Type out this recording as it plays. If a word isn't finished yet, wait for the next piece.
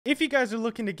If you guys are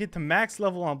looking to get to max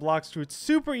level on Blox Fruit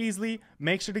super easily,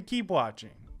 make sure to keep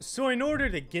watching. So in order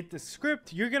to get the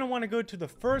script, you're going to want to go to the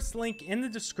first link in the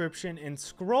description and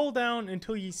scroll down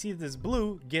until you see this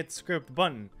blue get script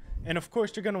button. And of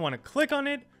course you're going to want to click on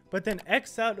it, but then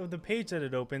X out of the page that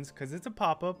it opens because it's a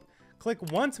pop-up. Click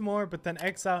once more, but then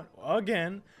X out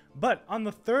again. But on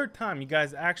the third time you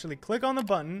guys actually click on the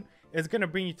button, it's going to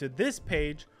bring you to this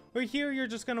page where here you're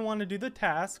just going to want to do the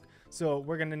task. So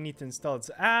we're going to need to install this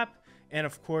app. And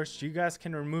of course, you guys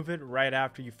can remove it right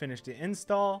after you finish the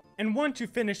install. And once you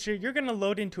finish it, you're going to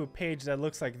load into a page that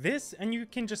looks like this. And you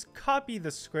can just copy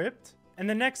the script. And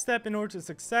the next step in order to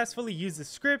successfully use the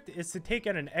script is to take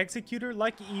out an executor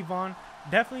like Yvonne.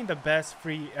 Definitely the best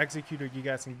free executor you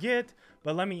guys can get.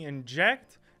 But let me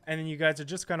inject. And then you guys are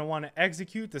just going to want to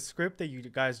execute the script that you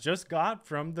guys just got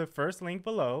from the first link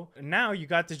below. And now you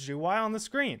got this UI on the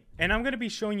screen. And I'm going to be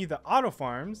showing you the auto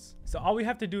farms. So all we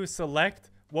have to do is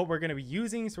select what we're going to be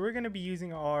using. So we're going to be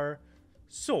using our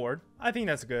sword. I think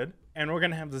that's good. And we're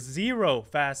going to have the 0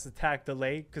 fast attack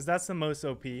delay because that's the most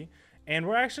OP. And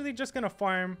we're actually just going to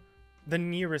farm the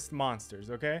nearest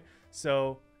monsters, okay?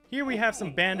 So here we have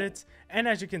some bandits, and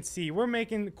as you can see, we're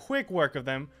making quick work of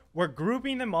them. We're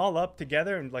grouping them all up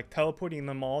together and like teleporting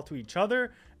them all to each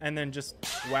other and then just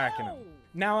whacking them.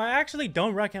 Now, I actually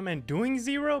don't recommend doing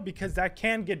 0 because that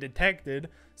can get detected.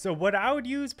 So what I would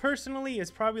use personally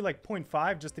is probably like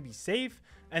 0.5 just to be safe.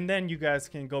 And then you guys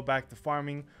can go back to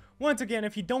farming. Once again,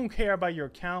 if you don't care about your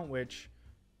account, which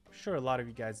I'm sure a lot of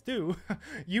you guys do,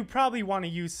 you probably want to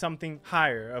use something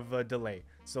higher of a delay.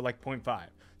 So like 0.5.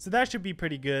 So that should be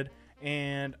pretty good.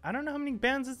 And I don't know how many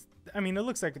bands it's, I mean, it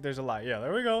looks like there's a lot. Yeah,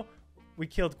 there we go. We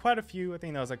killed quite a few. I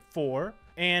think that was like 4.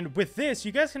 And with this,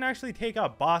 you guys can actually take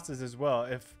out bosses as well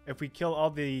if we kill all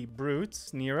the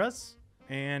brutes near us.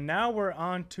 And now we're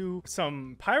on to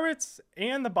some pirates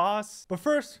and the boss. But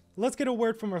first, let's get a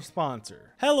word from our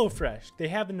sponsor, HelloFresh. They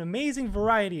have an amazing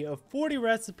variety of 40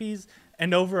 recipes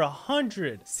and over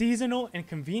 100 seasonal and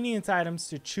convenience items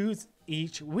to choose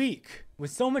each week.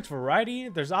 With so much variety,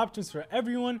 there's options for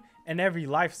everyone and every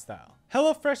lifestyle.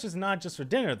 HelloFresh is not just for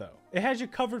dinner though. It has you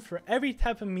covered for every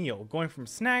type of meal, going from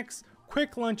snacks,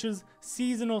 quick lunches,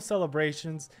 seasonal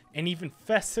celebrations, and even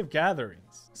festive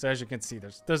gatherings. So as you can see,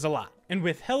 there's a lot. And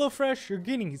with HelloFresh, you're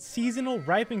getting seasonal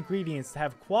ripe ingredients to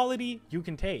have quality you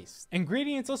can taste.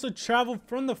 Ingredients also travel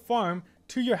from the farm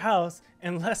to your house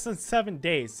in less than 7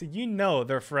 days, so you know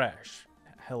they're fresh.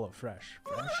 HelloFresh,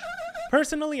 fresh?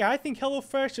 Personally, I think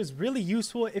HelloFresh is really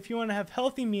useful if you want to have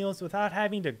healthy meals without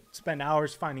having to spend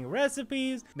hours finding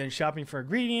recipes, then shopping for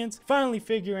ingredients, finally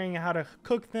figuring out how to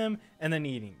cook them, and then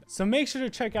eating them. So make sure to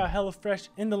check out HelloFresh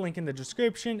in the link in the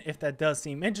description if that does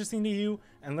seem interesting to you,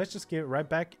 and let's just get right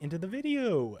back into the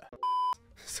video.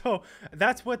 So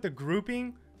that's what the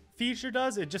grouping feature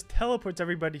does. It just teleports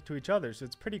everybody to each other, so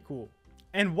it's pretty cool.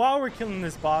 And while we're killing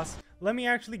this boss, let me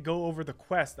actually go over the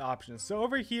quest options. So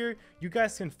over here, you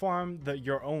guys can farm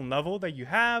your own level that you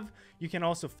have. You can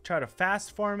also try to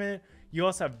fast farm it. You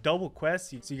also have double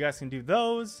quests, so you guys can do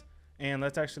those. And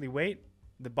let's actually wait.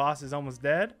 The boss is almost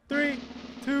dead. 3,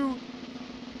 2,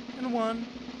 and 1.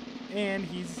 And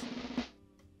he's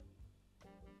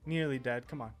nearly dead.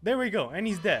 Come on. There we go. And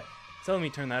he's dead. So let me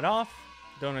turn that off.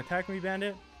 Don't attack me,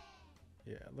 bandit.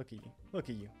 Yeah, look at you. Look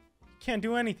at you. Can't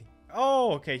do anything.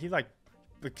 Oh, okay.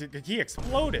 He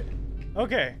exploded.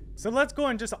 Okay, so let's go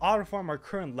and just auto farm our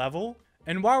current level.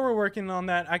 And while we're working on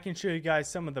that, I can show you guys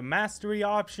some of the mastery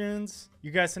options.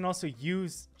 You guys can also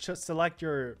just select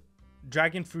your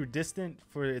dragon fruit distant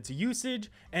for its usage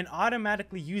and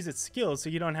automatically use its skills, so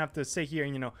you don't have to sit here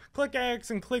and, you know, click X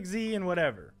and click Z and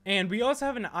whatever. And we also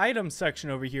have an item section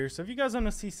over here, so if you guys want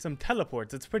to see some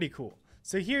teleports, it's pretty cool.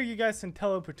 So here you guys can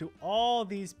teleport to all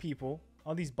these people,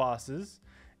 all these bosses.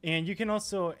 And you can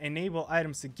also enable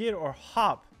items to get or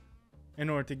hop in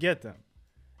order to get them.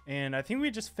 And I think we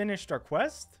just finished our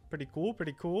quest. Pretty cool,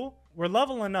 pretty cool. We're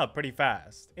leveling up pretty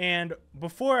fast. And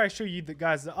before I show you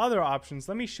guys the other options,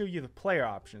 let me show you the player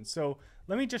options. So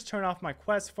let me just turn off my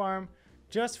quest farm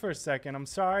just for a second. I'm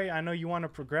sorry, I know you want to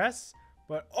progress,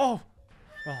 but relax.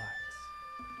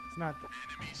 It's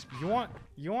not.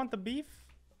 You want the beef?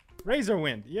 Razor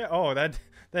wind. Yeah. Oh, that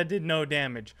did no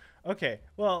damage. Okay.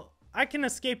 Well, I can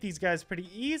escape these guys pretty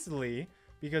easily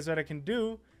because what I can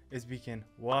do is we can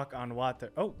walk on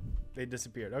water. Oh, they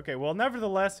disappeared. Okay, well,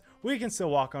 nevertheless, we can still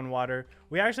walk on water.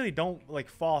 We actually don't like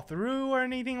fall through or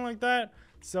anything like that.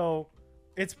 So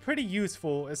it's pretty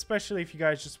useful, especially if you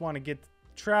guys just want to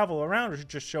travel around or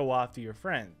just show off to your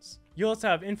friends. You also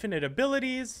have infinite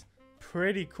abilities.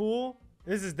 Pretty cool.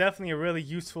 This is definitely a really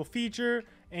useful feature.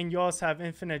 And you also have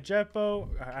infinite jet bow.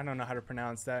 I don't know how to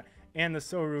pronounce that. and the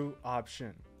Soru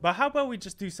option. But how about we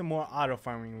just do some more auto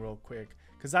farming real quick,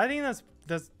 because I think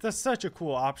that's such a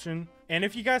cool option. And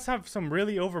if you guys have some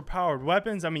really overpowered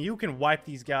weapons, I mean, you can wipe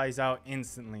these guys out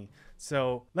instantly.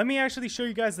 So let me actually show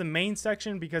you guys the main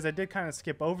section, because I did kind of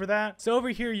skip over that. So over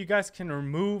here, you guys can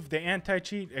remove the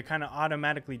anti-cheat. It kind of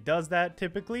automatically does that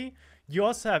typically. You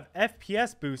also have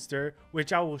FPS booster,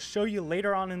 which I will show you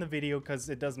later on in the video because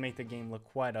it does make the game look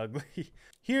quite ugly.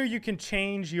 Here you can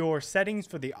change your settings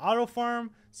for the auto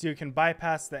farm, so you can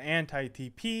bypass the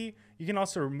anti-TP. You can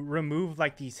also remove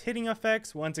like these hitting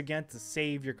effects, once again to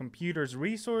save your computer's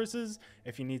resources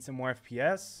if you need some more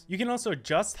FPS. You can also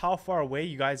adjust how far away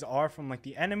you guys are from like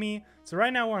the enemy. So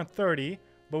right now we're on 30,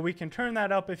 but we can turn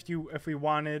that up if we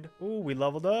wanted. Ooh, we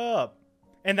leveled up.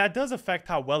 And that does affect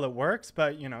how well it works,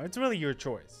 but you know, it's really your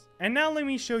choice. And now let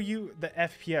me show you the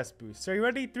FPS boost. So are you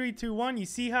ready? 3, 2, 1. You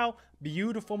see how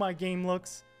beautiful my game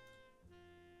looks?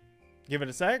 Give it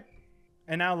a sec.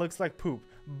 And now it looks like poop.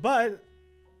 But,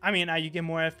 I mean, now you get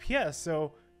more FPS.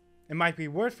 So it might be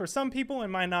worth for some people. It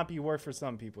might not be worth for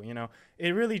some people, you know.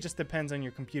 It really just depends on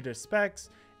your computer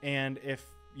specs and if,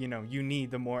 you know, you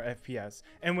need the more FPS.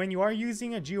 And when you are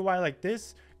using a GUI like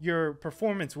this, your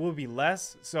performance will be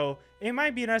less, so it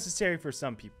might be necessary for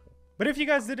some people. But if you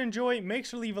guys did enjoy, make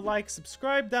sure to leave a like,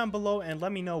 subscribe down below, and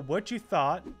let me know what you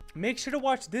thought. Make sure to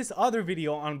watch this other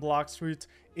video on Blox Fruits.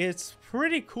 It's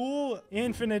pretty cool.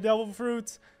 Infinite devil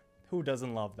fruits. Who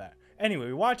doesn't love that?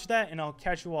 Anyway, watch that, and I'll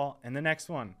catch you all in the next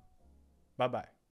one. Bye bye.